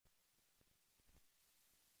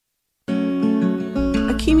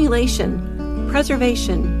accumulation,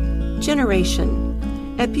 preservation,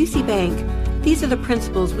 generation. At Busey Bank, these are the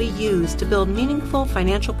principles we use to build meaningful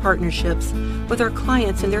financial partnerships with our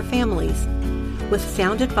clients and their families. With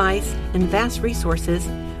sound advice and vast resources,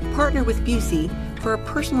 partner with Busey for a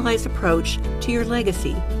personalized approach to your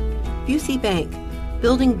legacy. Busey Bank,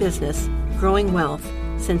 building business, growing wealth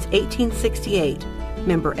since 1868.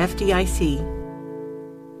 Member FDIC.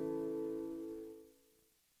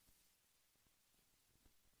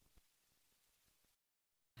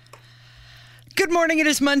 Good morning. It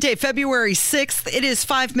is Monday, February 6th. It is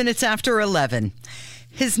 5 minutes after 11.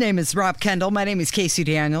 His name is Rob Kendall. My name is Casey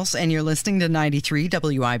Daniels, and you're listening to 93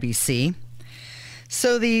 WIBC.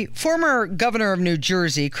 So the former governor of New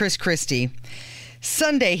Jersey, Chris Christie,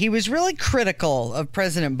 Sunday, he was really critical of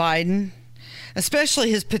President Biden, especially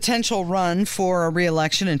his potential run for a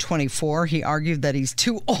re-election in 24. He argued that he's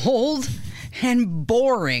too old and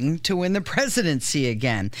boring to win the presidency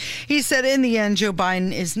again. He said in the end, Joe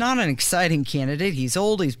Biden is not an exciting candidate. He's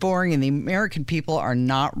old, he's boring, and the American people are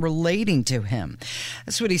not relating to him.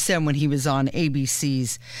 That's what he said when he was on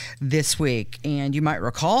ABC's This Week. And you might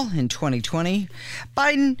recall in 2020,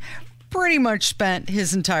 Biden pretty much spent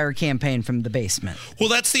his entire campaign from the basement. Well,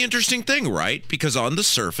 that's the interesting thing, right? Because on the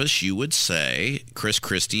surface, you would say Chris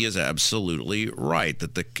Christie is absolutely right,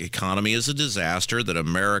 that the economy is a disaster, that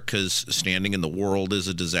America's standing in the world is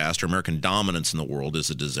a disaster, American dominance in the world is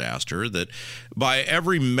a disaster, that by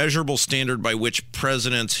every measurable standard by which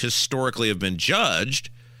presidents historically have been judged,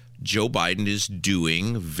 Joe Biden is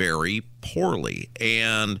doing very poorly.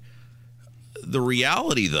 And the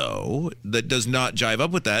reality, though, that does not jive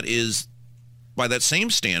up with that is, by that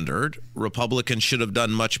same standard, Republicans should have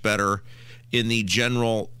done much better in the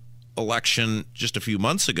general election just a few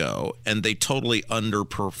months ago, and they totally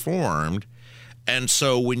underperformed. And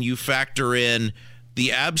so when you factor in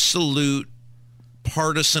the absolute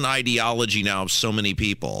partisan ideology now of so many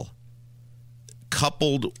people,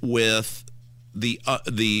 coupled with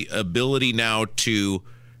the ability now to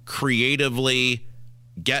creatively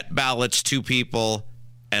get ballots to people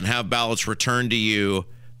and have ballots returned to you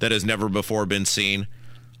that has never before been seen,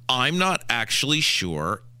 I'm not actually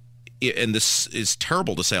sure, and this is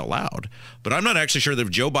terrible to say out loud, but I'm not actually sure that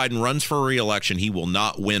if Joe Biden runs for re-election, he will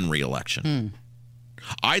not win re-election.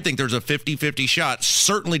 I think there's a 50-50 shot,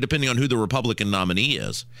 certainly depending on who the Republican nominee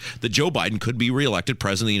is, that Joe Biden could be reelected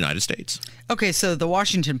president of the United States. Okay, so the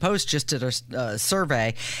Washington Post just did a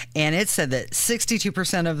survey, and it said that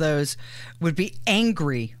 62% of those would be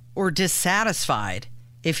angry or dissatisfied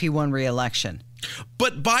if he won re-election.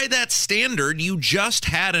 But by that standard, you just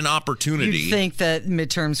had an opportunity. You think that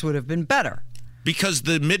midterms would have been better? Because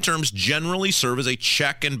the midterms generally serve as a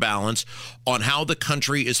check and balance on how the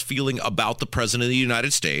country is feeling about the president of the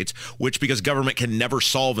United States, which, because government can never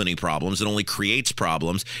solve any problems, it only creates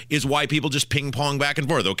problems, is why people just ping pong back and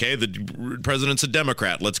forth. Okay, the president's a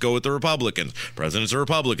Democrat, let's go with the Republicans. President's a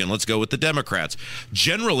Republican, let's go with the Democrats.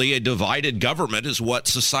 Generally, a divided government is what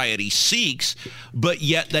society seeks, but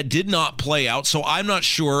yet that did not play out. So I'm not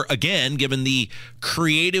sure, again, given the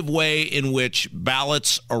creative way in which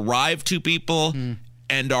ballots arrive to people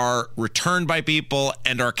and are returned by people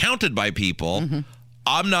and are counted by people,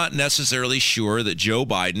 I'm not necessarily sure that Joe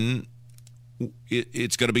Biden,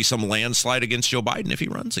 it's going to be some landslide against Joe Biden if he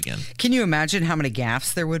runs again. Can you imagine how many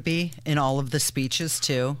gaffes there would be in all of the speeches,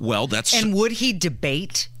 too? Well, that's... And would he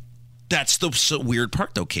debate? That's the weird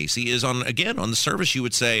part, though, Casey, is on the service, you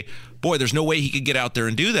would say, boy, there's no way he could get out there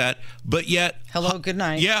and do that. But yet... Hello, good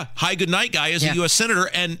night. Yeah. Hi, good night, guy, is a U.S. senator.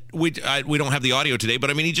 And we don't have the audio today, but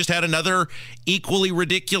I mean, he just had another equally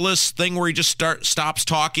ridiculous thing where he just stops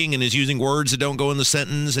talking and is using words that don't go in the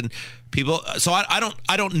sentence. And people... So I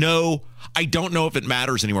don't know. I don't know if it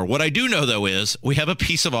matters anymore. What I do know, though, is we have a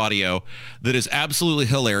piece of audio that is absolutely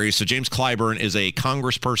hilarious. So James Clyburn is a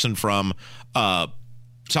congressperson from...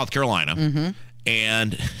 South Carolina,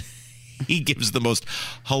 and he gives the most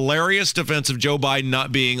hilarious defense of Joe Biden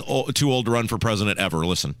not being too old to run for president ever.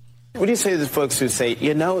 Listen. What do you say to the folks who say,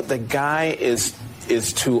 the guy is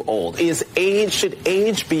too old? Should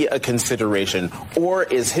age be a consideration, or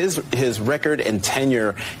is his record and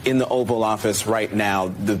tenure in the Oval Office right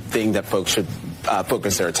now the thing that folks should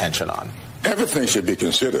focus their attention on? Everything should be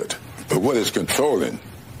considered, but what is controlling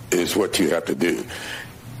is what you have to do.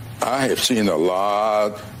 I have seen a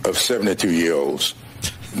lot of 72-year-olds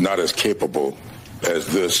not as capable as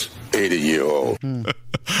this 80-year-old.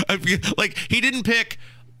 Like, he didn't pick,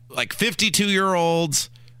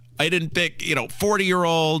 52-year-olds. I didn't pick,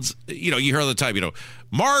 40-year-olds. You hear all the time,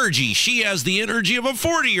 Margie, she has the energy of a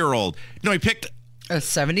 40-year-old. No, he picked... A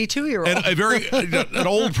 72-year-old. An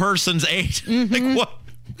old person's age. Like, what?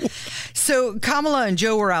 So Kamala and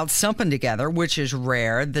Joe were out stumping together, which is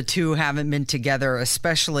rare. The two haven't been together,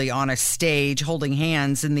 especially on a stage, holding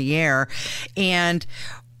hands in the air. And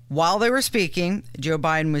while they were speaking, Joe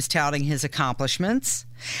Biden was touting his accomplishments,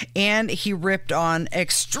 and he ripped on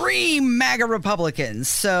extreme MAGA Republicans.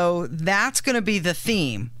 So that's going to be the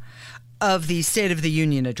theme of the State of the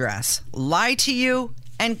Union address. Lie to you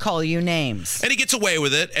and call you names. And he gets away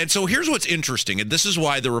with it. And so here's what's interesting. And this is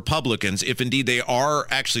why the Republicans, if indeed they are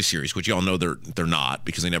actually serious, which you all know they're not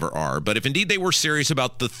because they never are, but if indeed they were serious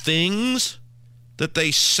about the things that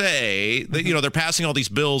they say, that, they're passing all these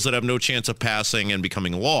bills that have no chance of passing and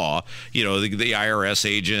becoming law, the IRS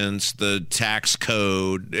agents, the tax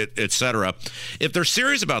code, et cetera. If they're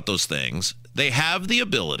serious about those things, they have the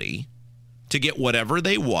ability to get whatever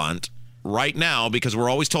they want right now, because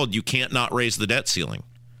we're always told you can't not raise the debt ceiling.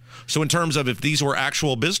 So in terms of if these were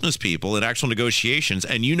actual business people in actual negotiations,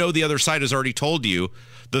 and the other side has already told you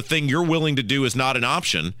the thing you're willing to do is not an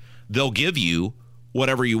option, they'll give you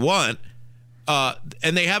whatever you want.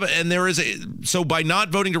 And they have, and there is so by not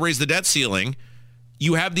voting to raise the debt ceiling,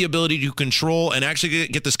 you have the ability to control and actually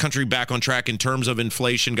get this country back on track in terms of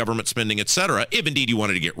inflation, government spending, et cetera, if indeed you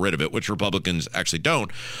wanted to get rid of it, which Republicans actually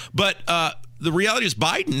don't. But the reality is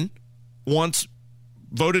Biden once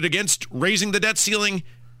voted against raising the debt ceiling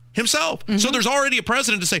himself. Mm-hmm. So there's already a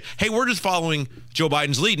precedent to say, hey, we're just following Joe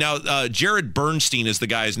Biden's lead. Now, Jared Bernstein is the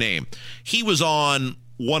guy's name. He was on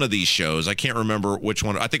one of these shows. I can't remember which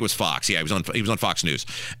one. I think it was Fox. Yeah, he was on Fox News.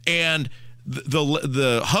 And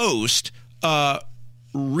the host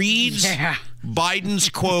reads Biden's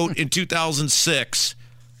quote in 2006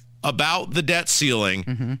 about the debt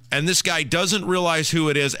ceiling, and this guy doesn't realize who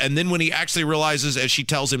it is. And then when he actually realizes, as she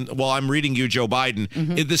tells him, well, I'm reading you, Joe Biden,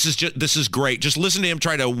 this is great. Just listen to him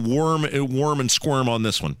try to worm and squirm on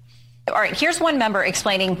this one. All right, here's one member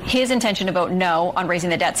explaining his intention to vote no on raising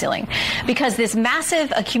the debt ceiling. Because this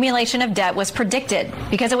massive accumulation of debt was predicted,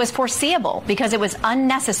 because it was foreseeable, because it was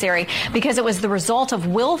unnecessary, because it was the result of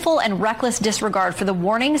willful and reckless disregard for the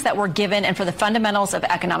warnings that were given and for the fundamentals of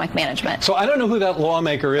economic management. So I don't know who that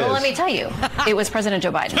lawmaker is. Well, let me tell you. It was President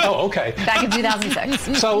Joe Biden. Oh, okay. Back in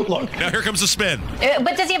 2006. So, look. Now here comes the spin.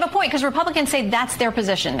 But does he have a point? Because Republicans say that's their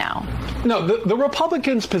position now. No, the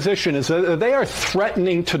Republicans' position is that they are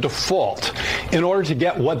threatening to default in order to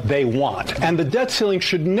get what they want. And the debt ceiling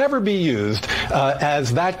should never be used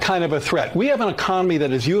as that kind of a threat. We have an economy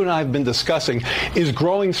that, as you and I have been discussing, is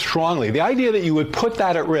growing strongly. The idea that you would put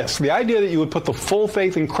that at risk, the idea that you would put the full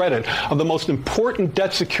faith and credit of the most important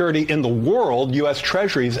debt security in the world, U.S.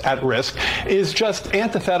 Treasuries, at risk, is just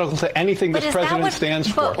antithetical to anything this president stands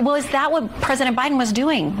for. Well, is that what President Biden was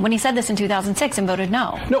doing when he said this in 2006 and voted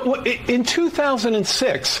no? No, in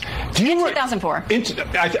 2006... In 2004.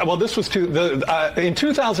 This was in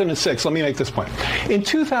 2006. Let me make this point. In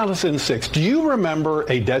 2006, do you remember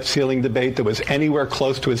a debt ceiling debate that was anywhere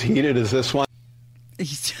close to as heated as this one?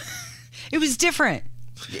 It was different.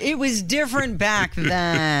 It was different back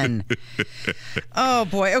then. Oh,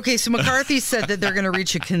 boy. Okay, so McCarthy said that they're going to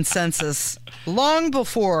reach a consensus long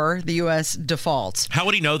before the U.S. defaults. How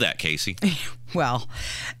would he know that, Casey? Well,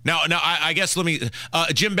 now, I guess let me,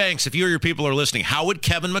 Jim Banks, if you or your people are listening, how would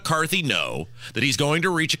Kevin McCarthy know that he's going to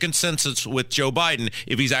reach a consensus with Joe Biden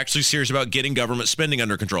if he's actually serious about getting government spending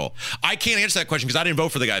under control? I can't answer that question because I didn't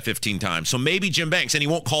vote for the guy 15 times. So maybe Jim Banks, and he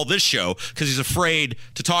won't call this show because he's afraid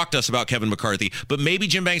to talk to us about Kevin McCarthy, but maybe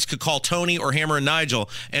Jim Banks could call Tony or Hammer and Nigel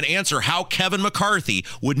and answer how Kevin McCarthy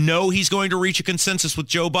would know he's going to reach a consensus with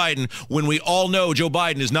Joe Biden when we all know Joe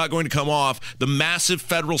Biden is not going to come off the massive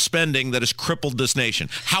federal spending that has crippled this nation.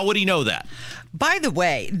 How would he know that? By the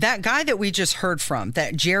way, that guy that we just heard from,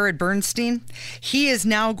 that Jared Bernstein, he is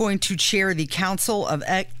now going to chair the Council of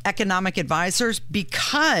Economic Advisors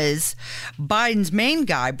because Biden's main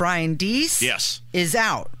guy, Brian Deese, is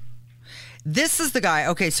out. This is the guy.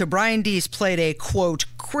 Okay, so Brian Deese played a, quote,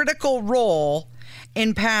 critical role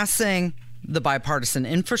in passing the bipartisan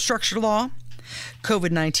infrastructure law,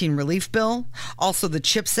 COVID-19 relief bill, also the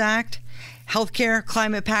CHIPS Act, healthcare,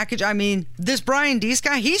 climate package. I mean, this Brian Deese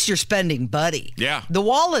guy, he's your spending buddy. Yeah. The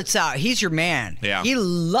wallet's out. He's your man. Yeah. He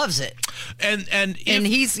loves it. And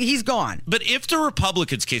he's gone. But if the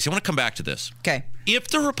Republicans, Casey, I want to come back to this. Okay. If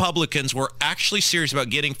the Republicans were actually serious about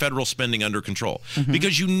getting federal spending under control,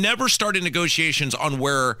 because you never started negotiations on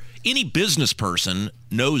where any business person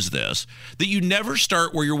knows this, that you never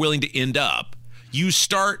start where you're willing to end up. You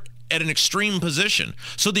start at an extreme position.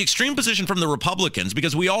 So the extreme position from the Republicans,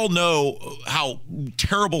 because we all know how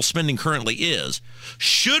terrible spending currently is,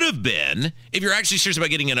 should have been, if you're actually serious about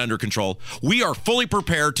getting it under control, we are fully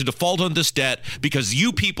prepared to default on this debt because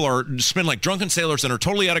you people are spending like drunken sailors and are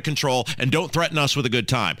totally out of control and don't threaten us with a good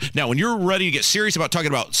time. Now, when you're ready to get serious about talking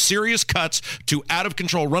about serious cuts to out of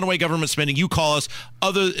control runaway government spending, you call us.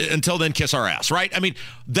 Until then, kiss our ass, right? I mean,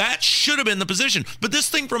 that should have been the position. But this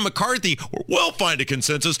thing from McCarthy, we'll find a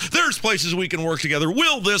consensus. There's places we can work together.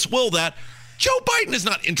 Will this, will that. Joe Biden is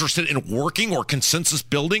not interested in working or consensus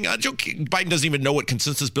building. Joe Biden doesn't even know what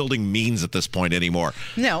consensus building means at this point anymore.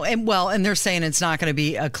 No, and they're saying it's not going to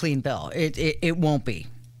be a clean bill. It won't be.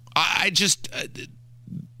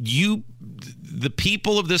 The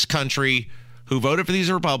people of this country who voted for these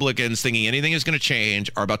Republicans thinking anything is going to change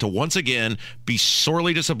are about to once again be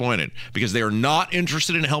sorely disappointed because they are not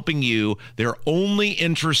interested in helping you. They're only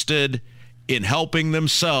interested in helping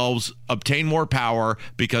themselves obtain more power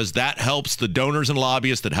because that helps the donors and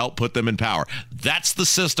lobbyists that help put them in power. That's the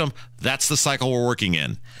system. That's the cycle we're working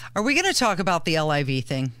in. Are we going to talk about the LIV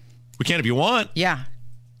thing? We can if you want. Yeah.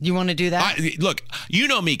 You want to do that? Look, you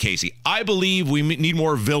know me, Casey. I believe we need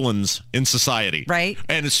more villains in society. Right.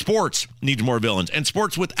 And sports needs more villains. And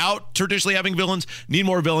sports without traditionally having villains need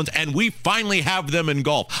more villains. And we finally have them in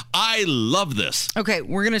golf. I love this. Okay,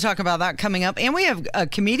 we're going to talk about that coming up. And we have a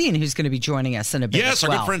comedian who's going to be joining us in a bit. Yes, our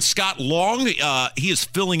good friend Scott Long. He is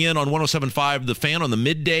filling in on 107.5 The Fan on the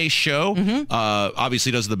midday show. Mm-hmm.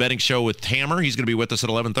 Obviously does the betting show with Hammer. He's going to be with us at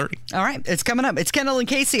 11:30. All right, it's coming up. It's Kendall and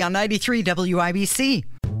Casey on 93 WIBC.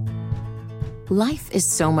 Life is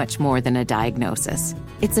so much more than a diagnosis.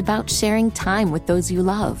 It's about sharing time with those you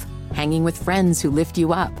love, hanging with friends who lift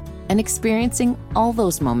you up, and experiencing all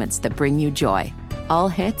those moments that bring you joy. All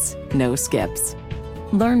hits, no skips.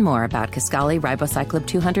 Learn more about Kisqali Ribociclib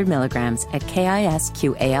 200 milligrams at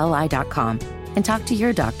KISQALI.com and talk to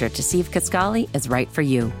your doctor to see if Kisqali is right for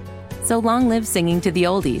you. So long live singing to the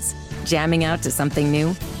oldies, jamming out to something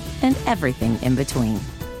new, and everything in between.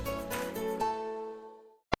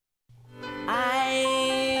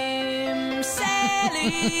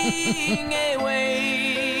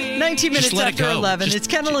 19 minutes after 11. It's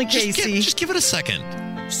Kendall and Casey. Just give it a second.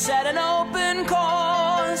 Set an open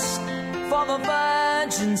course for the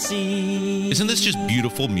virgin sea. Isn't this just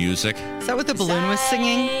beautiful music? Is that what the balloon was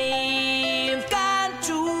singing? I've got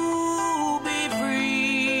to be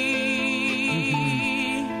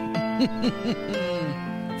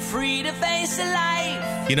free. Free to face a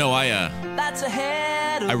life. You know, that's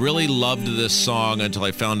ahead of I really loved this song until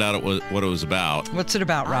I found out what it was about. What's it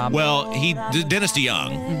about, Rob? Well, Dennis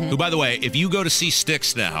DeYoung, who, by the way, if you go to see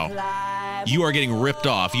Styx now, you are getting ripped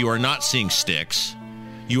off. You are not seeing Styx.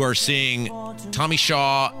 You are seeing Tommy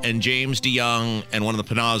Shaw and James DeYoung and one of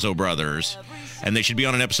the Panazzo brothers. And they should be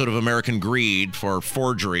on an episode of American Greed for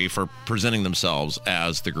forgery for presenting themselves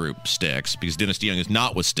as the group Styx, because Dennis DeYoung is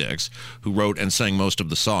not with Styx, who wrote and sang most of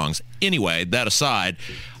the songs. Anyway, that aside,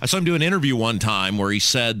 I saw him do an interview one time where he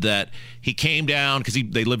said that he came down, because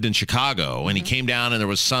they lived in Chicago, and he came down and there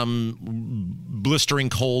was some blistering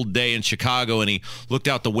cold day in Chicago, and he looked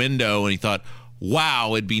out the window and he thought,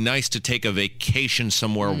 wow, it'd be nice to take a vacation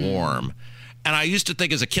somewhere warm. And I used to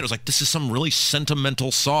think as a kid, I was like, this is some really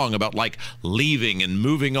sentimental song about like leaving and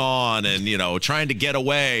moving on and, you know, trying to get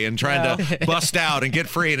away and trying to bust out and get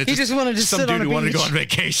free. And it's he just wanted to some sit dude on a who wanted to beach. go on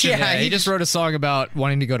vacation. Yeah, he just wrote a song about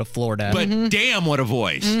wanting to go to Florida. But damn, what a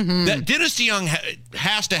voice. That Dennis DeYoung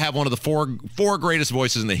has to have one of the four greatest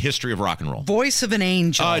voices in the history of rock and roll. Voice of an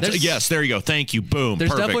angel. Yes, there you go. Thank you. Boom.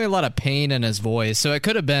 There's Perfect. definitely a lot of pain in his voice, so it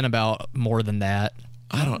could have been about more than that.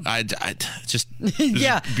 Just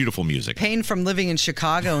Yeah. beautiful music. Pain from living in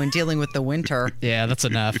Chicago and dealing with the winter. Yeah, that's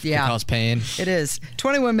enough Yeah. to cause pain. It is.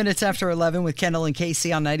 21 minutes after 11 with Kendall and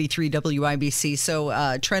Casey on 93 WIBC.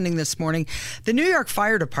 So trending this morning, the New York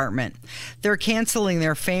Fire Department, they're canceling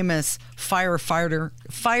their famous firefighter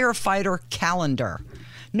calendar.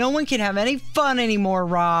 No one can have any fun anymore,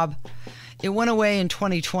 Rob. It went away in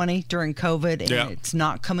 2020 during COVID, and it's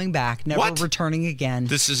not coming back, never returning again.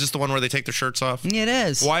 Is this the one where they take their shirts off? It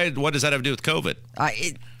is. Why? What does that have to do with COVID?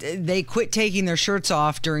 They quit taking their shirts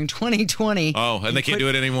off during 2020. Oh, and they can't do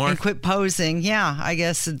it anymore? And quit posing. Yeah, I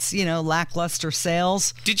guess it's, lackluster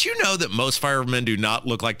sales. Did you know that most firemen do not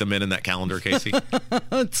look like the men in that calendar, Casey?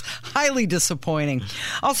 It's highly disappointing.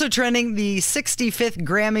 Also trending, the 65th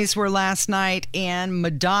Grammys were last night, and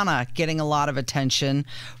Madonna getting a lot of attention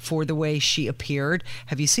for the way she appeared.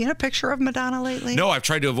 Have you seen a picture of Madonna lately? No, I've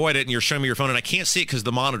tried to avoid it, and you're showing me your phone, and I can't see it because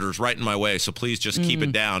the monitor's right in my way, so please just keep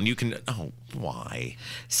it down. You can... Oh, why?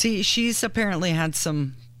 See, she's apparently had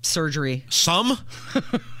some surgery. Some?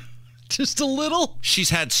 Just a little. She's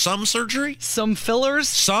had some surgery? Some fillers?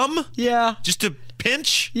 Some? Yeah. Just a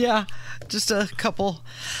pinch? Yeah, just a couple.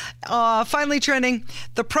 Finally trending,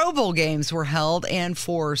 the Pro Bowl games were held, and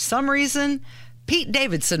for some reason, Pete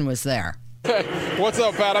Davidson was there. Hey, what's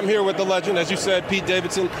up, Pat? I'm here with the legend, as you said, Pete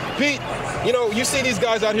Davidson. Pete, you see these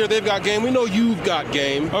guys out here, they've got game. We know you've got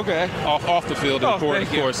game. Okay. Off the field, of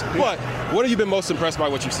course. But what have you been most impressed by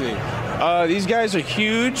what you've seen? These guys are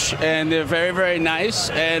huge, and they're very, very nice,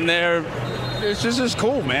 and it's just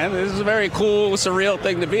cool, man. This is a very cool, surreal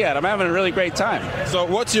thing to be at. I'm having a really great time. So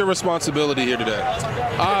what's your responsibility here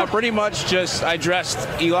today? Pretty much just, I dressed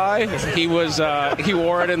Eli. He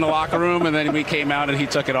wore it in the locker room, and then we came out and he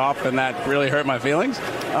took it off, and that really hurt my feelings.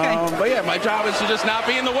 Okay. But yeah, my job is to just not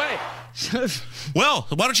be in the way. Well,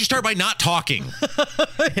 why don't you start by not talking?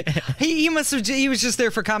 He was just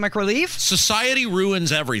there for comic relief. Society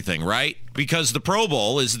ruins everything, right? Because the Pro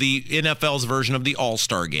Bowl is the NFL's version of the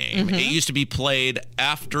All-Star game. Mm-hmm. It used to be played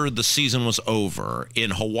after the season was over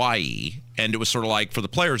in Hawaii, and it was sort of like, for the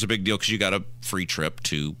players, a big deal because you got a free trip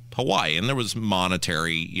to Hawaii, and there was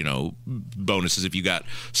monetary, bonuses if you got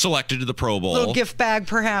selected to the Pro Bowl. A little gift bag,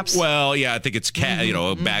 perhaps. Well, yeah, I think it's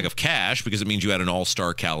a bag of cash because it means you had an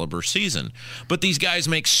all-star caliber season. But these guys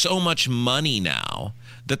make so much money now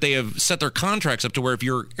that they have set their contracts up to where if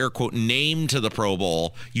you're, air quote, named to the Pro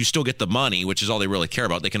Bowl, you still get the money, which is all they really care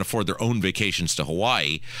about. They can afford their own vacations to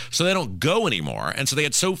Hawaii, so they don't go anymore. And so they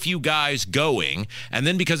had so few guys going, and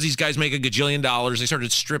then because these guys make $1 gajillion, they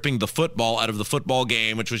started stripping the football out of the football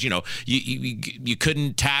game, which was, you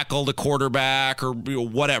couldn't tackle the quarterback or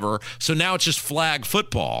whatever. So now it's just flag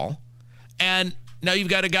football, and now you've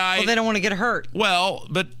got a guy. Well, they don't want to get hurt. Well,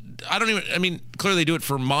 but clearly they do it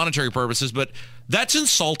for monetary purposes, but that's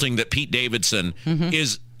insulting that Pete Davidson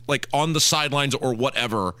is like on the sidelines or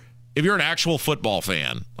whatever. If you're an actual football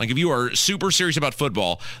fan, like if you are super serious about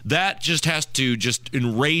football, that just has to just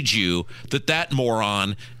enrage you that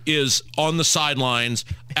moron is on the sidelines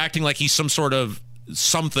acting like he's some sort of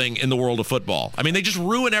something in the world of football. I mean, they just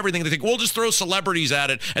ruin everything. They think, we'll just throw celebrities at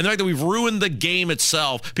it. And the fact that we've ruined the game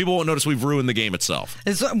itself, people won't notice we've ruined the game itself.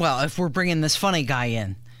 Well, if we're bringing this funny guy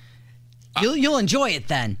in, you'll enjoy it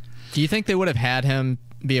then. Do you think they would have had him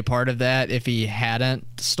be a part of that if he hadn't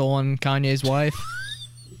stolen Kanye's wife?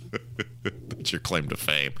 That's your claim to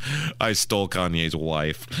fame. I stole Kanye's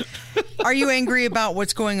wife. Are you angry about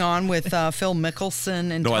what's going on with Phil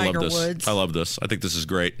Mickelson and Tiger Woods? I love this. I think this is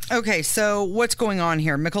great. Okay, so what's going on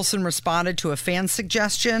here? Mickelson responded to a fan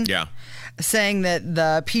suggestion. Yeah. Saying that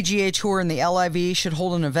the PGA Tour and the LIV should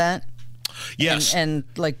hold an event. Yes. And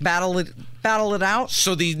like battle it out.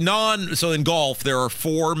 So in golf there are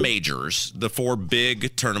 4 majors, the 4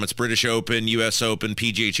 big tournaments: British Open, US Open,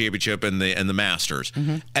 PGA Championship, and the Masters.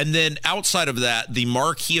 Mm-hmm. And then outside of that, the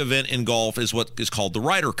marquee event in golf is what is called the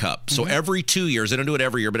Ryder Cup. So every 2 years, they don't do it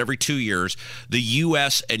every year, but every 2 years, the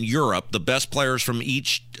US and Europe, the best players from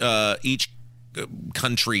each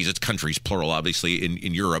countries, it's countries plural obviously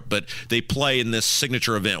in Europe, but they play in this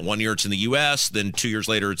signature event. 1 year it's in the US, then 2 years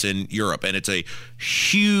later it's in Europe, and it's a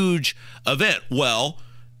huge event. Well,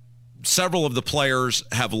 several of the players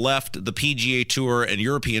have left the PGA Tour and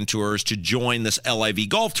European tours to join this LIV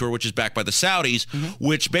Golf Tour, which is backed by the Saudis,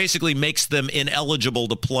 which basically makes them ineligible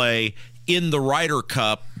to play in the Ryder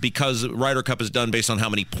Cup, because Ryder Cup is done based on how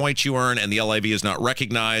many points you earn, and the LIV is not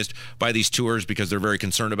recognized by these tours because they're very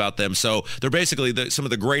concerned about them. So they're basically some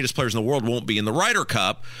of the greatest players in the world won't be in the Ryder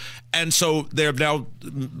Cup. And so they have now,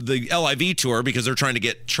 the LIV Tour, because they're trying to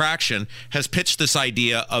get traction, has pitched this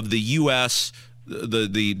idea of the U.S.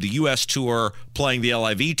 the U.S. Tour playing the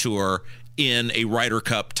LIV Tour in a Ryder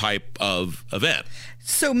Cup type of event.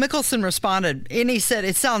 So Mickelson responded, and he said,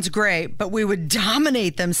 "It sounds great, but we would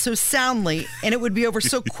dominate them so soundly, and it would be over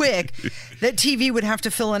so quick that TV would have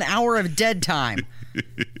to fill an hour of dead time.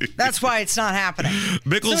 That's why it's not happening."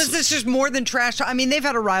 So is this just more than trash? I mean, they've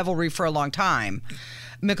had a rivalry for a long time,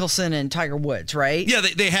 Mickelson and Tiger Woods, right? Yeah,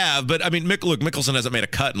 they have. But, I mean, Mickelson hasn't made a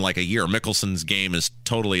cut in like a year. Mickelson's game is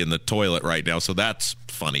totally in the toilet right now, so that's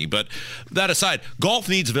funny. But that aside, golf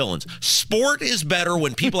needs villains. Sport is better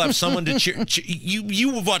when people have someone to cheer.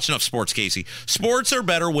 You've watched enough sports, Casey. Sports are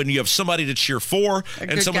better when you have somebody to cheer for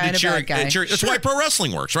and somebody to cheer. That's why pro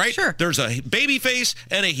wrestling works, right? Sure. There's a baby face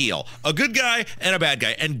and a heel, a good guy and a bad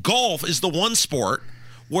guy. And golf is the one sport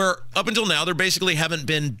where up until now there basically haven't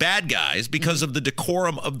been bad guys because of the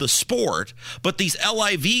decorum of the sport. But these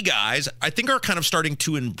LIV guys, I think, are kind of starting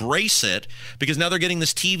to embrace it, because now they're getting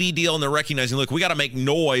this TV deal and they're recognizing, look, we got to make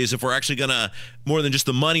noise if we're actually going to, more than just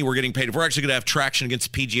the money we're getting paid, if we're actually going to have traction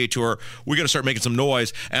against the PGA Tour, we're going to start making some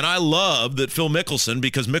noise. And I love that Phil Mickelson,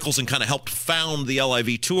 because Mickelson kind of helped found the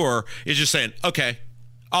LIV Tour, is just saying, okay,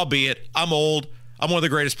 albeit I'm old. I'm one of the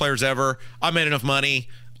greatest players ever. I made enough money.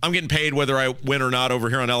 I'm getting paid whether I win or not over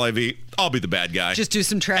here on LIV. I'll be the bad guy. Just do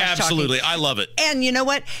some trash Absolutely. talking. I love it. And you know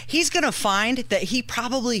what? He's going to find that he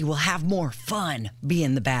probably will have more fun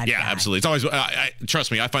being the bad guy. Yeah, absolutely. It's always,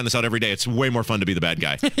 trust me, I find this out every day. It's way more fun to be the bad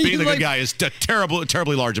guy. Being the good guy is a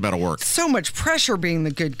terribly large amount of work. So much pressure being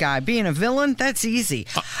the good guy. Being a villain, that's easy.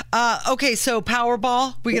 Okay, so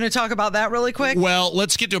Powerball, we're going to talk about that really quick? Well,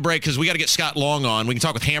 let's get to a break because we got to get Scott Long on. We can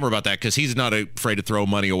talk with Hammer about that because he's not afraid to throw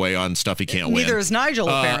money away on stuff he can't win. Neither is Nigel,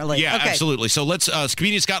 apparently. Yeah, okay. Absolutely. So let's,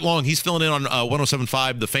 comedian Scott Long, he's filling in on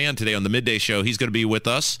 107.5 The Fan today on the midday show. He's going to be with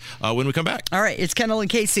us when we come back. All right, it's Kendall and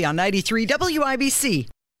Casey on 93 WIBC.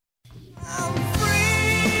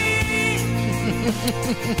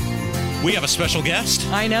 We have a special guest.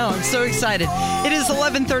 I know. I'm so excited. It is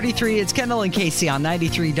 11:33. It's Kendall and Casey on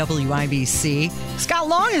 93 WIBC. Scott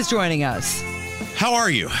Long is joining us. How are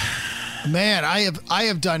you? Man, I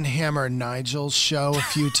have done Hammer and Nigel's show a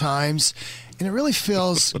few times, and it really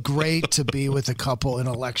feels great to be with a couple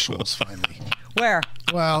intellectuals finally. Where?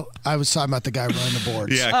 Well, I was talking about the guy running the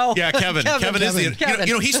boards. Yeah, Kevin. Kevin is the.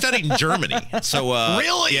 You know, he studied in Germany. So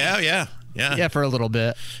really? Yeah, for a little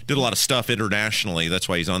bit. Did a lot of stuff internationally. That's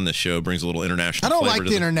why he's on this show. Brings a little international. I don't flavor like to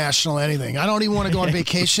the international anything. I don't even want to go on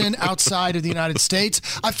vacation outside of the United States.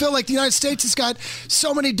 I feel like the United States has got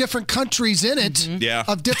so many different countries in it. Mm-hmm. Yeah.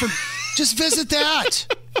 Of different. Just visit that.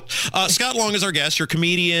 Scott Long is our guest. You're a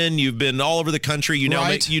comedian. You've been all over the country. You now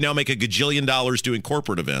make a gajillion dollars doing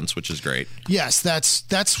corporate events, which is great. Yes,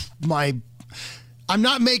 that's my. I'm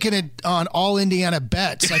not making it on All Indiana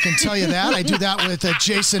Bets. I can tell you that. I do that with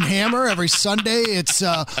Jason Hammer every Sunday. It's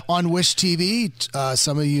on Wish TV.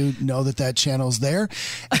 Some of you know that channel's there.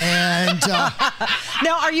 And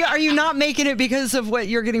now, are you not making it because of what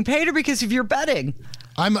you're getting paid or because of your betting?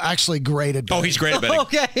 I'm actually great at betting. Oh, he's great at betting.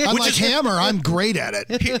 Okay. Unlike Hammer, I'm great at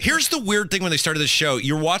it. Here's the weird thing when they started this show.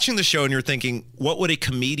 You're watching the show and you're thinking, what would a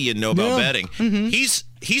comedian know about betting? Mm-hmm.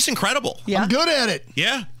 He's incredible. Yeah. I'm good at it.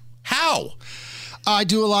 Yeah. How? I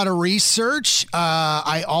do a lot of research.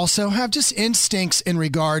 I also have just instincts in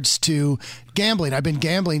regards to gambling. I've been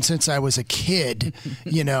gambling since I was a kid,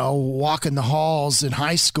 walking the halls in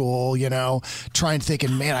high school,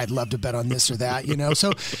 thinking, man, I'd love to bet on this or that,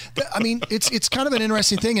 So, I mean, it's kind of an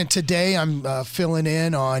interesting thing. And today I'm filling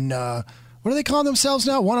in on... what do they call themselves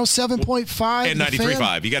now? 107.5? And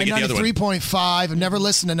 93.5. You got to get the other one. 93.5. I've never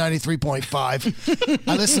listened to 93.5.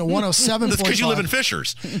 I listen to 107.5. That's because you live in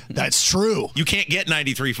Fishers. That's true. You can't get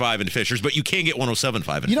 93.5 in Fishers, but you can get 107.5 in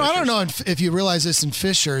Fishers. I don't know if you realize this in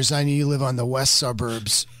Fishers. I know you live on the west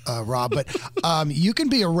suburbs, Rob, but you can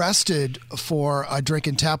be arrested for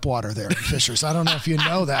drinking tap water there in Fishers. I don't know if you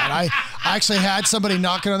know that. I actually had somebody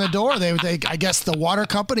knocking on the door. They I guess the water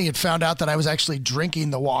company had found out that I was actually drinking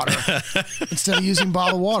the water. Instead of using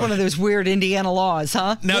bottled water. It's one of those weird Indiana laws,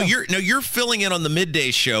 huh? Now you're filling in on the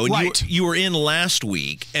midday show, and right. you were in last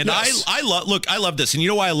week, and yes. I love this, and you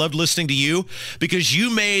know why I loved listening to you? Because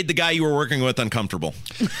you made the guy you were working with uncomfortable.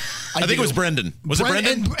 I think it was Brendan. Was it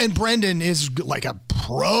Brendan? And Brendan is like a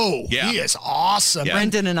pro. Yeah. He is awesome. Yeah.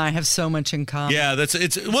 Brendan and I have so much in common. Yeah, that's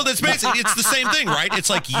basically it's the same thing, right? It's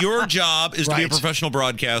like your job is to be a professional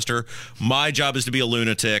broadcaster. My job is to be a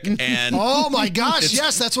lunatic. And oh my gosh,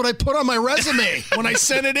 yes, that's what I put on my resume when I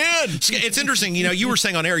sent it in. It's interesting. You were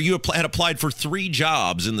saying on air you had applied for 3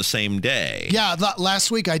 jobs in the same day. Yeah,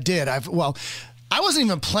 last week I did. I wasn't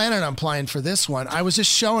even planning on applying for this one. I was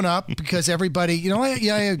just showing up because everybody,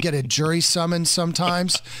 I get a jury summons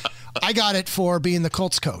sometimes. I got it for being the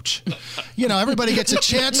Colts coach. Everybody gets a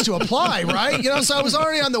chance to apply, right? So I was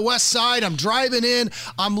already on the west side. I'm driving in.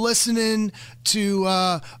 I'm listening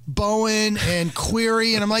to Bowen and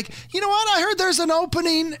Query, and I'm like, you know what? I heard there's an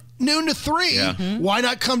opening noon to 3. Yeah. Mm-hmm. Why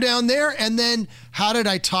not come down there? And then how did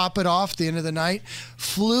I top it off at the end of the night?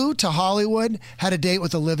 Flew to Hollywood, had a date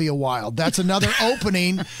with Olivia Wilde. That's another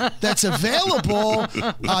opening that's available.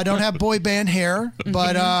 I don't have boy band hair,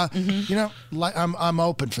 but I'm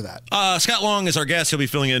open for that. Scott Long is our guest. He'll be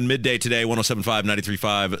filling in midday today, 107.5,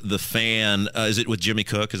 93.5, The Fan. Is it with Jimmy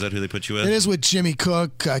Cook? Is that who they put you with? It is with Jimmy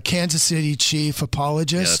Cook, Kansas City chief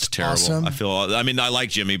apologist. Yeah, that's terrible. Awesome. I like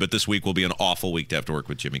Jimmy, but this week will be an awful week to have to work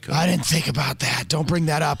with Jimmy Cook. I didn't think about that. Don't bring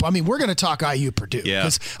that up. We're going to talk IU Purdue. Yeah.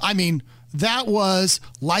 That was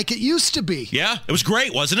like it used to be. Yeah, it was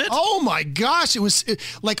great, wasn't it? Oh, my gosh. It was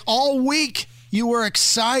like all week you were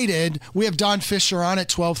excited. We have Don Fisher on at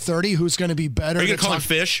 12:30, who's going to be better. Are you going to call him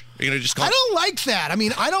Fish? Are you going to just call I don't like that.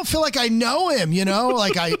 I don't feel like I know him,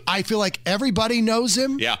 Like I feel like everybody knows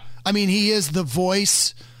him. Yeah. He is the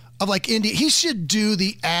voice of like India. He should do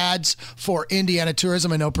the ads for Indiana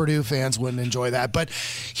tourism. I know Purdue fans wouldn't enjoy that, but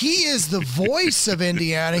he is the voice of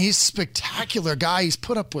Indiana. He's a spectacular guy. He's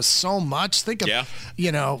put up with so much. Think of,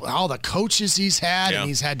 all the coaches he's had, and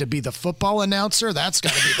he's had to be the football announcer. That's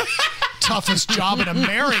got to be the toughest job in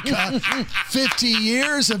America. 50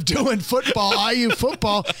 years of doing football, IU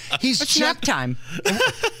football. It's nap time.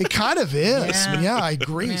 It kind of is. Yeah, I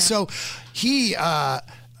agree. So he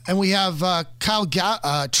and we have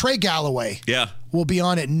Trey Galloway. Yeah, will be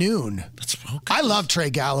on at noon. That's okay. I love Trey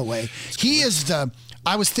Galloway. He is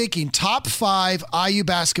I was thinking top 5 IU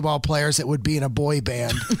basketball players that would be in a boy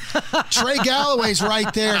band. Trey Galloway's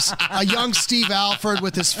right there. A young Steve Alford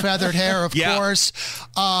with his feathered hair, of course.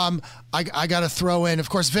 I got to throw in, of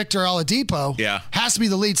course, Victor Oladipo. Yeah. Has to be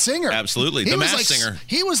the lead singer. Absolutely. The Masked Singer.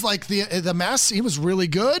 He was like the mass. He was really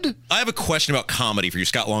good. I have a question about comedy for you.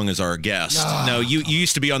 Scott Long is our guest. No, you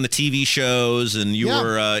used to be on the TV shows and you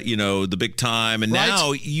were, the big time. And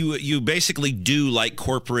now you basically do like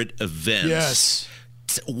corporate events. Yes.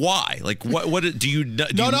 Why? Like, what do you...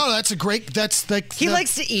 No, that's a great... That's like... He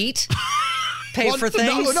likes to eat. Pay for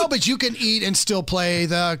things. No, but you can eat and still play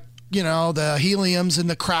the heliums and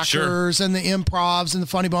the crackers and the improvs and the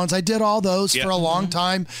funny bones. I did all those for a long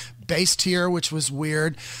time. Based here, which was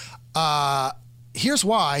weird. Here's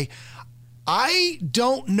why. I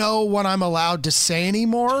don't know what I'm allowed to say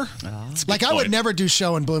anymore. Like, I would never do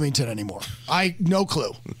show in Bloomington anymore. No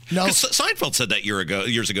clue. No. Seinfeld said that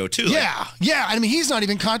years ago too. Yeah. I mean, he's not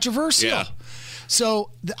even controversial. Yeah. So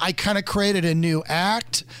I kind of created a new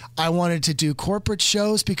act. I wanted to do corporate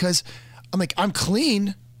shows because I'm like, I'm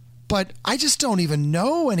clean, but I just don't even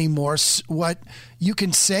know anymore what you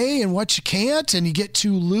can say and what you can't, and you get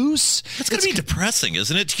too loose. That's going to be depressing,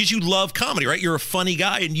 isn't it? Because you love comedy, right? You're a funny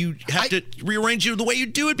guy, and you have to rearrange the way you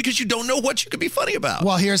do it because you don't know what you could be funny about.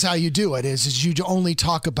 Well, here's how you do it, is you only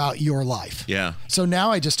talk about your life. Yeah. So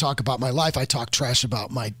now I just talk about my life. I talk trash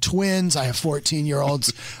about my twins. I have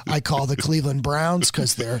 14-year-olds I call the Cleveland Browns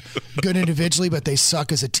because they're good individually, but they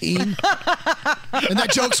suck as a team. And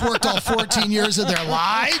that joke's worked all 14 years of their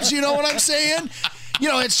lives. You know what I'm saying?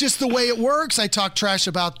 It's just the way it works. I talk trash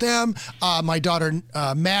about them. My daughter,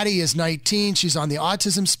 Maddie, is 19. She's on the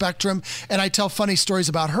autism spectrum. And I tell funny stories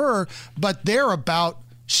about her, but they're about,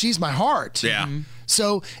 she's my heart. Yeah.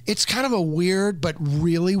 So it's kind of a weird, but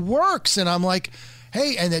really works. And I'm like,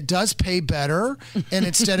 hey, and it does pay better. And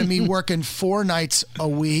instead of me working 4 nights a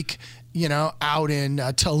week, out in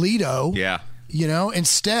Toledo,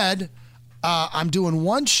 instead... I'm doing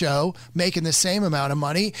one show, making the same amount of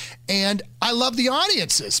money, and I love the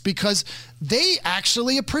audiences because they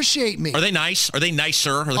actually appreciate me. Are they nice? Are they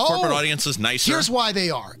nicer? Are the corporate audiences nicer? Here's why they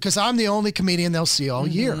are, because I'm the only comedian they'll see all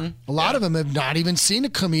year. A lot of them have not even seen a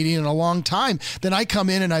comedian in a long time. Then I come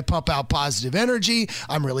in and I pump out positive energy.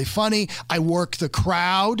 I'm really funny. I work the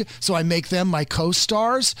crowd, so I make them my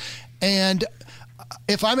co-stars. And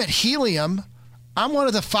if I'm at Helium... I'm one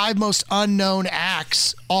of the 5 most unknown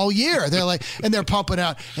acts all year. They're like, and they're pumping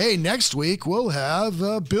out, hey, next week we'll have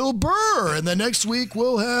Bill Burr. And the next week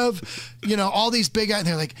we'll have, all these big guys. And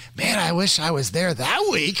they're like, man, I wish I was there that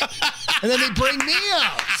week. And then they bring me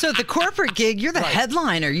out. So at the corporate gig, you're the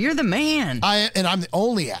headliner. You're the man. And I'm the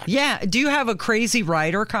only actor. Yeah. Do you have a crazy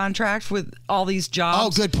writer contract with all these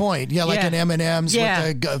jobs? Oh, good point. Yeah, like an M&M's with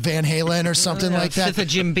a Van Halen or something like that. With a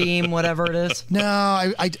Jim Beam, whatever it is. No,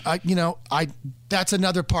 I that's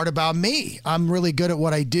another part about me. I'm really good at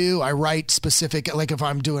what I do. I write specific, like if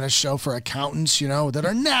I'm doing a show for accountants, that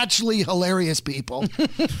are naturally hilarious people,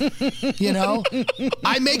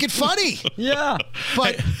 I make it funny. Yeah.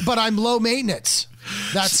 But I'm low maintenance.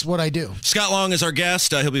 That's what I do. Scott Long is our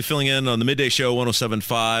guest. He'll be filling in on the Midday Show,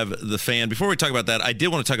 107.5 The Fan. Before we talk about that, I did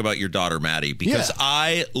want to talk about your daughter, Maddie, because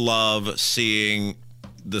I love seeing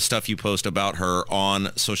the stuff you post about her on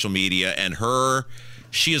social media, and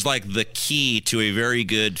she is like the key to a very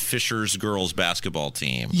good Fishers girls basketball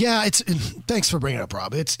team. Yeah, thanks for bringing it up,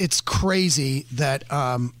 Rob. It's crazy that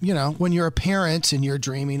when you're a parent and you're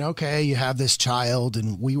dreaming, okay, you have this child,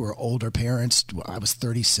 and we were older parents. I was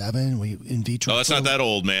 37. We in vitro. Oh, that's not that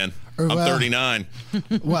old, man. I'm 39.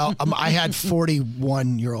 Well, I had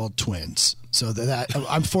 41-year-old twins. So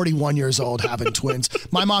I'm 41 years old having twins.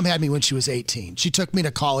 My mom had me when she was 18. She took me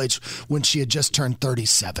to college when she had just turned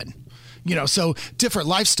 37. So different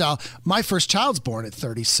lifestyle. My first child's born at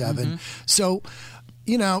 37. So,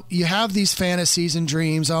 you have these fantasies and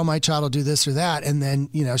dreams. Oh, my child will do this or that. And then,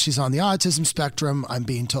 she's on the autism spectrum. I'm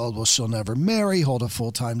being told, well, she'll never marry, hold a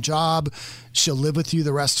full-time job. She'll live with you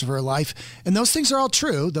the rest of her life. And those things are all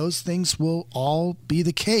true. Those things will all be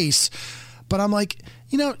the case. But I'm like,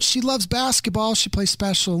 she loves basketball. She plays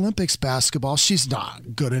Special Olympics basketball. She's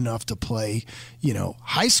not good enough to play,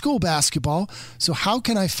 high school basketball. So how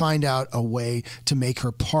can I find out a way to make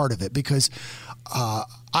her part of it? Because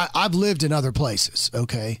I've lived in other places,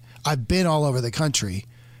 okay? I've been all over the country.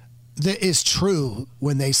 That is true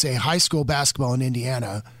when they say high school basketball in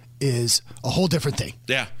Indiana is a whole different thing.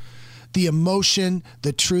 Yeah. The emotion,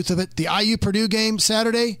 the truth of it. The IU-Purdue game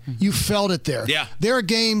Saturday, you felt it there. Yeah. There are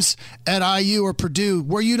games at IU or Purdue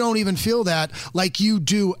where you don't even feel that like you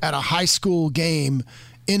do at a high school game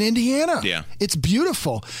in Indiana. Yeah. It's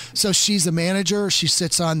beautiful. So she's the manager. She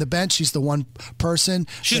sits on the bench. She's the one person.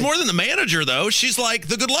 She's more than the manager, though. She's like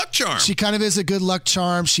the good luck charm. She kind of is a good luck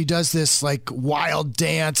charm. She does this like wild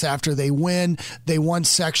dance after they win. They won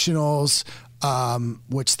sectionals.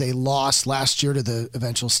 Which they lost last year to the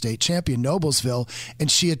eventual state champion, Noblesville.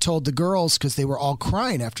 And she had told the girls, because they were all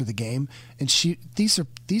crying after the game, and she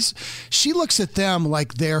looks at them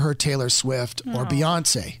like they're her Taylor Swift or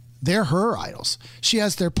Beyonce. They're her idols. She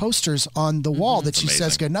has their posters on the wall that she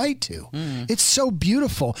says goodnight to. It's so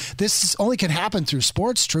beautiful. This only can happen through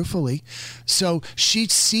sports, truthfully. So she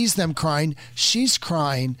sees them crying. She's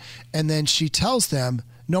crying. And then she tells them,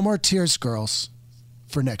 no more tears, girls,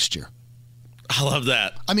 for next year. I love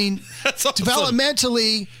that. I mean, That's awesome.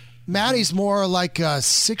 Developmentally, Maddie's more like a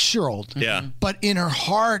 6-year-old. Yeah. But in her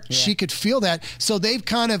heart, she could feel that. So they've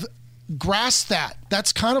kind of grasped that.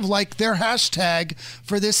 That's kind of like their hashtag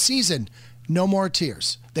for this season. No more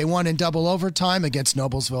tears. They won in double overtime against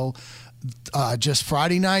Noblesville just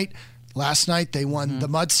Friday night. Last night, they won the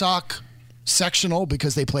Mudsock sectional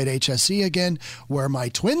because they played HSE again, where my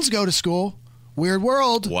twins go to school. Weird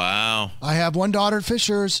world. Wow. I have one daughter at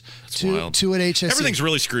Fishers, two at HSE. Everything's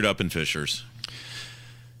really screwed up in Fishers.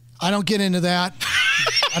 I don't get into that.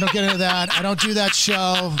 I don't do that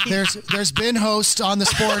show. There's been hosts on the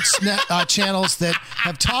sports channels that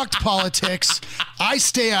have talked politics. I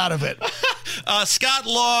stay out of it. Scott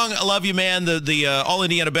Long, I love you, man. The All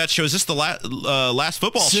Indiana Bet show. Is this the last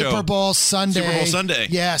football show? Super Bowl Sunday. Super Bowl Sunday.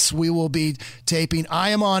 Yes, we will be taping. I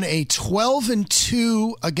am on a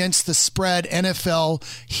 12-2 against the spread NFL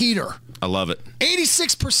heater. I love it.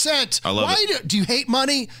 86%. I love it. Do you hate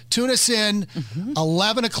money? Tune us in.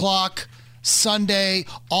 11 o'clock Sunday.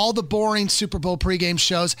 All the boring Super Bowl pregame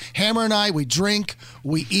shows. Hammer and I, we drink,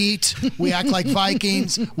 we eat, we act like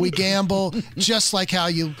Vikings, we gamble, just like how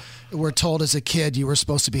you were told as a kid you were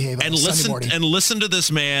supposed to behave on Sunday morning. And listen to this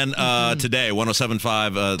man today,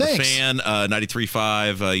 107.5, The Fan,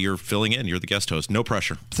 93.5. You're filling in. You're the guest host. No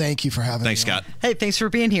pressure. Thank you for having me. Thanks, Scott. Hey, thanks for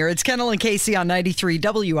being here. It's Kendall and Casey on 93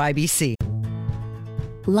 WIBC.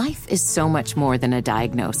 Life is so much more than a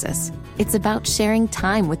diagnosis. It's about sharing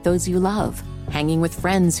time with those you love, hanging with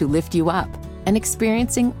friends who lift you up, and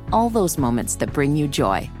experiencing all those moments that bring you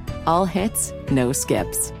joy. All hits, no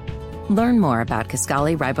skips. Learn more about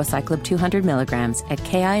Kisqali Ribociclib 200 milligrams at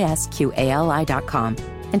KISQALI.com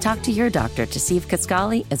and talk to your doctor to see if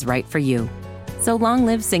Kisqali is right for you. So long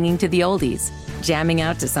live singing to the oldies, jamming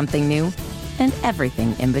out to something new, and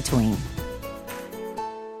everything in between.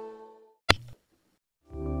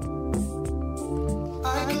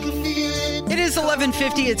 It is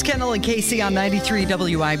 11:50. It's Kendall and Casey on 93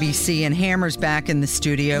 WIBC, and Hammer's back in the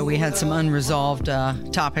studio. We had some unresolved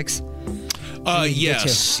topics.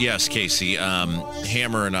 Yes, Casey.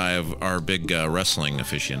 Hammer and I are big wrestling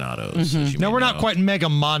aficionados. As you No, may we're know. not quite mega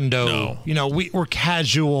mondo. No. You know, we're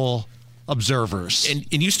casual observers.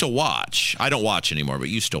 And you still watch. I don't watch anymore, but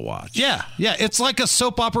you still watch. Yeah. It's like a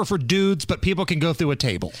soap opera for dudes, but people can go through a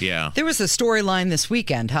table. Yeah. There was a storyline this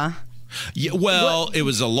weekend, huh? Yeah, well, it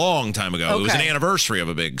was a long time ago. Okay. It was an anniversary of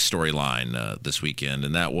a big storyline this weekend,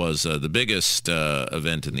 and that was the biggest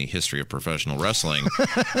event in the history of professional wrestling.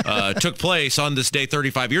 Took place on this day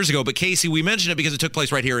 35 years ago. But, Casey, we mentioned it because it took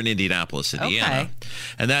place right here in Indianapolis, Indiana. Okay.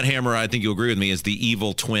 And that, Hammer, I think you'll agree with me, is the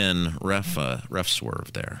evil twin ref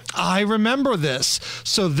swerve there. I remember this.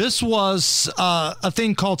 So this was a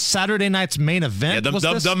thing called Saturday Night's Main Event. Yeah,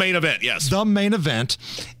 the main event, yes. The main event.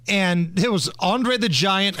 And it was Andre the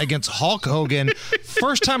Giant against Hulk Hogan.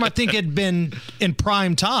 First time I think it'd been in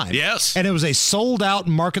prime time. Yes. And it was a sold-out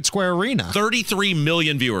Market Square Arena. 33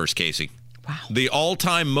 million viewers, Casey. Wow. The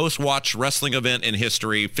all-time most-watched wrestling event in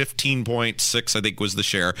history, 15.6, I think, was the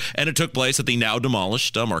share. And it took place at the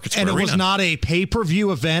now-demolished Market Square Arena. And it was not a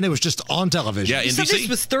pay-per-view event. It was just on television. Yeah, You said NBC. this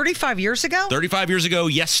was 35 years ago? 35 years ago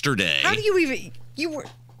yesterday. How do you even...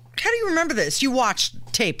 How do you remember this? You watched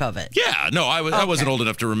tape of it. Yeah, no, I wasn't old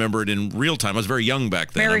enough to remember it in real time. I was very young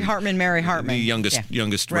back then. Mary Hartman. The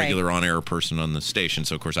youngest regular on-air person on the station,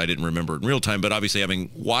 so of course I didn't remember it in real time, but obviously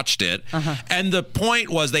having watched it. And the point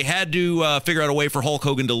was they had to figure out a way for Hulk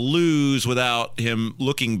Hogan to lose without him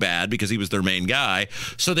looking bad because he was their main guy.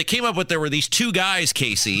 So they came up with, there were these two guys,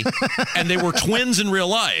 Casey, and they were twins in real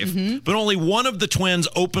life, but only one of the twins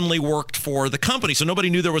openly worked for the company, so nobody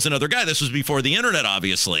knew there was another guy. This was before the internet,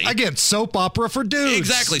 obviously. Again, soap opera for dudes.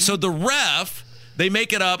 Exactly. So the ref, they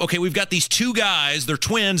make it up. Okay, we've got these two guys. They're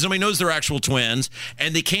twins. Nobody knows they're actual twins.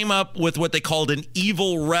 And they came up with what they called an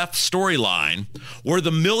evil ref storyline, where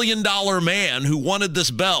the $1 million man who wanted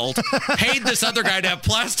this belt paid this other guy to have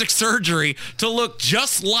plastic surgery to look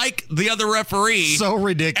just like the other referee. So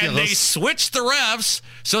ridiculous. And they switched the refs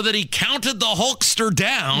so that he counted the Hulkster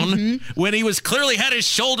down when he was clearly had his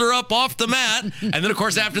shoulder up off the mat. And then, of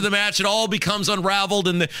course, after the match, it all becomes unraveled,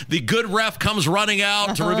 and the good ref comes running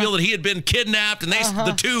out to reveal that he had been kidnapped, and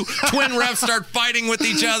the two twin refs start fighting with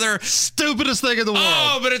each other. Stupidest thing in the world.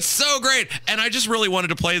 Oh, but it's so great. And I just really wanted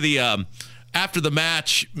to play the... after the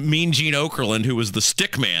match, Mean Gene Okerlund, who was the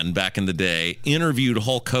stick man back in the day, interviewed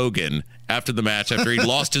Hulk Hogan after the match, after he'd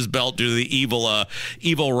lost his belt due to the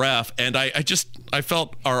evil ref. And I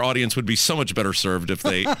felt our audience would be so much better served if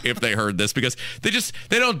they heard this, because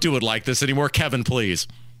they don't do it like this anymore. Kevin, please.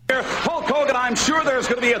 Hulk Hogan, I'm sure there's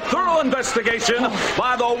going to be a thorough investigation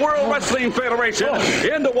by the World Wrestling Federation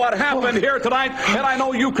into what happened here tonight, and I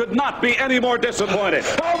know you could not be any more disappointed.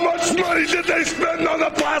 How much money did they spend on the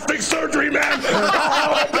plastic surgery, man?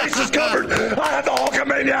 All bases covered. I had the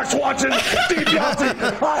Hulkamaniacs watching Steve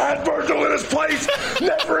Yossi. I had Virgil in his place.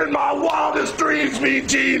 Never in my wildest dreams, Mean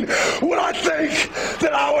Gene, would I think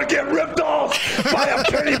that I would get ripped off by a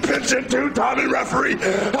penny pinching two-timing referee.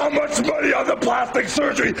 How much money on the plastic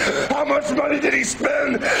surgery? How much money did he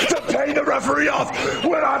spend to pay the referee off?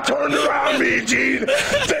 When I turned around, Mean Gene,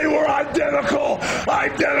 they were identical.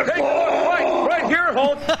 Identical. Right here,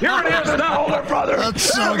 Hulk. Here it is now. Shoulder, brother. That's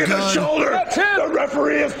so Look good. at the shoulder. That's it. The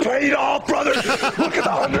referee is paid off, brother. Look at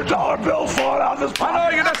the $100 bill falling out of his pocket. I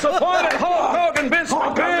know you're disappointed. Hulk Hogan, Vince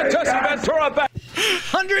McMahon, Jesse Ventura back.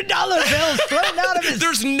 $100 bills floating out of his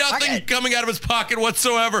There's nothing coming out of his pocket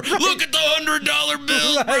whatsoever. Right. Look at the $100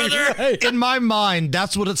 bills, brother. Right. In my mind,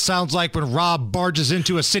 that's what it sounds like when Rob barges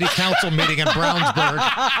into a city council meeting in Brownsburg.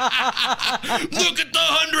 Look at the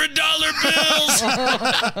 $100 bills.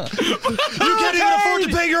 You can't even afford to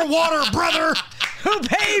pay your water, brother. Who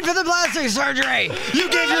paid for the plastic surgery? You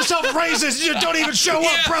gave yourself raises. You don't even show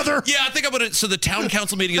up, brother. Yeah, I think I'm going to... So the town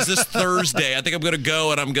council meeting is this Thursday. I think I'm going to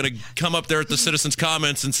go, and I'm going to come up there at the Citizens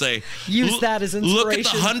Comments and say... Use that as inspiration. Look at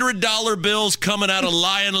the $100 bills coming out of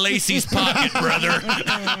Lion Lacey's pocket, brother.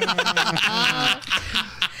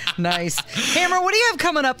 Nice. Hammer, what do you have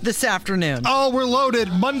coming up this afternoon? Oh, we're loaded.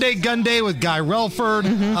 Monday Gun Day with Guy Relford.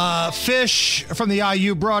 Fish from the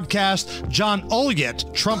IU broadcast. John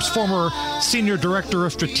Olyett, Trump's former senior director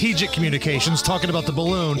of strategic communications, talking about the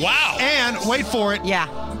balloon. Wow. And, wait for it. Yeah.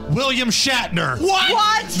 William Shatner.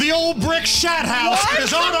 What? The old brick Shat House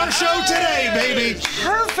is on our show today, baby.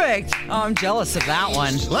 Perfect. Oh, I'm jealous of that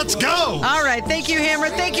one. Let's go. All right. Thank you, Hammer.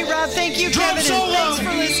 Thank you, Rob. Thank you, Drum Kevin. solo. And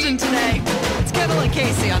thanks for listening today. It's Kendall and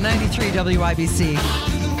Casey on 93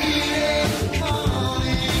 WIBC.